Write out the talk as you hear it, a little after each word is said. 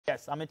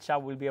yes, Amit Shah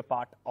will be a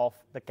part of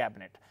the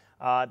cabinet.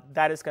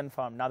 That is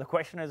confirmed. Now, the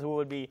question is who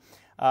will be,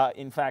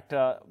 in fact,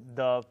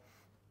 the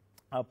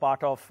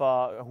part of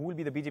who will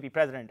be the BJP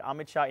president.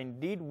 Amit Shah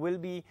indeed will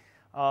be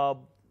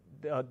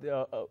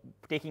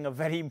taking a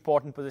very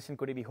important position.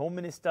 Could he be Home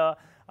Minister?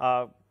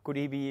 Could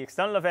he be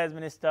External Affairs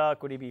Minister?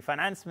 Could he be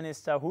Finance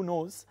Minister? Who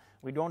knows?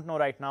 We don't know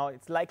right now.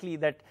 It's likely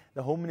that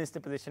the Home Minister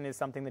position is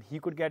something that he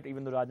could get,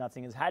 even though Rajnath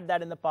Singh has had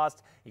that in the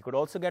past. He could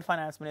also get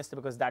Finance Minister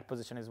because that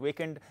position is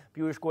vacant.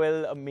 Piyush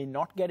Goyal may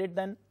not get it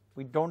then.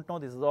 We don't know.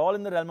 This is all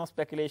in the realm of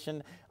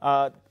speculation.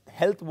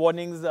 Health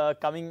warnings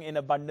coming in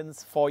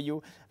abundance for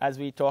you as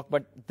we talk.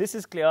 But this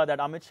is clear that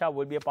Amit Shah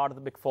will be a part of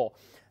the Big Four.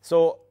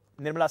 So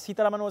Nirmala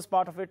Sitharaman was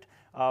part of it.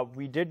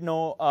 We did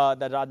know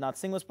that Rajnath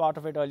Singh was part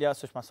of it earlier.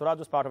 Sushma Swaraj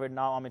was part of it.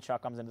 Now Amit Shah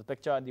comes into the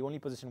picture. And the only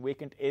position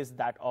vacant is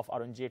that of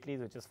Arun Jaitley,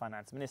 which is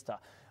Finance Minister.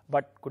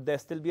 But could there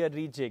still be a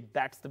rejig?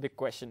 That's the big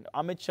question.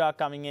 Amit Shah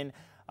coming in.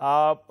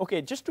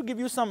 Okay, just to give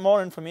you some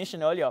more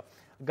information earlier,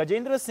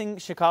 Gajendra Singh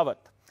Shekhawat,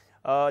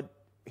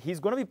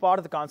 he's going to be part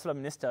of the Council of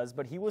Ministers,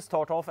 but he was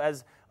thought of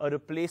as a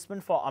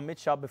replacement for Amit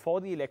Shah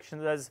before the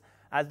elections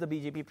as the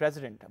BJP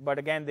president. But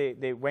again,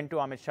 they went to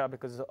Amit Shah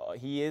because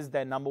he is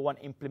their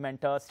 #1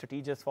 implementer,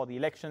 strategist for the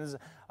elections,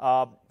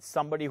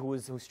 somebody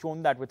who's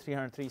shown that with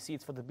 303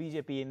 seats for the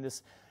BJP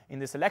in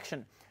this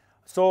election.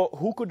 So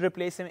who could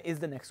replace him is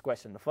the next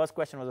question. The first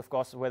question was, of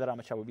course, whether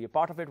Amit Shah would be a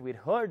part of it. We'd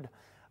heard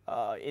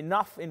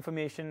enough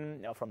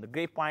information from the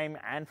grapevine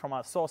and from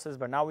our sources,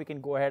 but now we can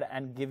go ahead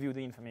and give you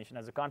the information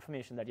as a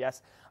confirmation that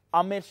yes,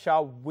 Amit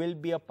Shah will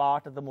be a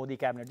part of the Modi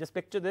cabinet. Just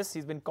picture this.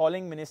 He's been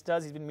calling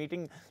ministers. He's been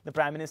meeting the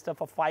Prime Minister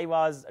for 5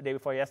 hours a day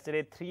before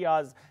yesterday, 3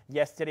 hours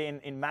yesterday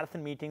in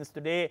marathon meetings.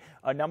 Today,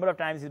 a number of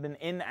times he's been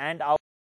in and out.